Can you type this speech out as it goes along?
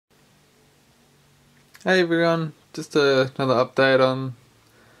Hey everyone, just another update on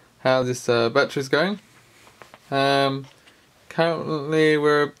how this battery's going. Currently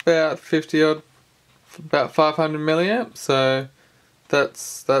we're about 50 odd, about 500 milliamps, so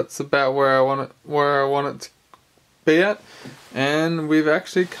that's about where I want it to be at, and we've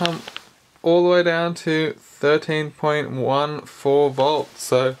actually come all the way down to 13.14 volts.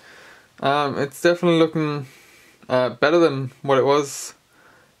 So it's definitely looking better than what it was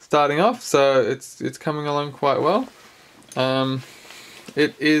starting off, so it's coming along quite well.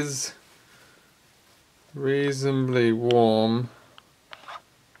 It is reasonably warm.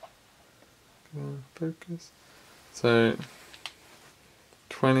 Focus. So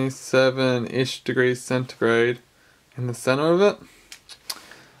 27-ish degrees centigrade in the center of it.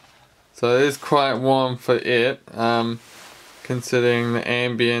 So it is quite warm for it, considering the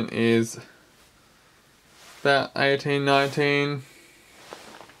ambient is about 18, 19,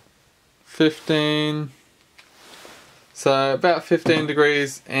 15, so about 15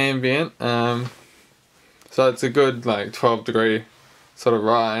 degrees ambient, so it's a good like 12 degree sort of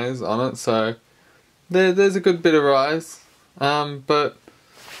rise on it, so there's a good bit of rise, but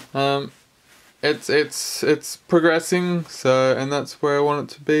it's progressing, so, and that's where I want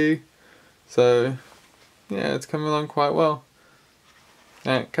it to be, so yeah, it's coming along quite well.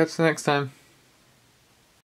 Alright, catch you next time.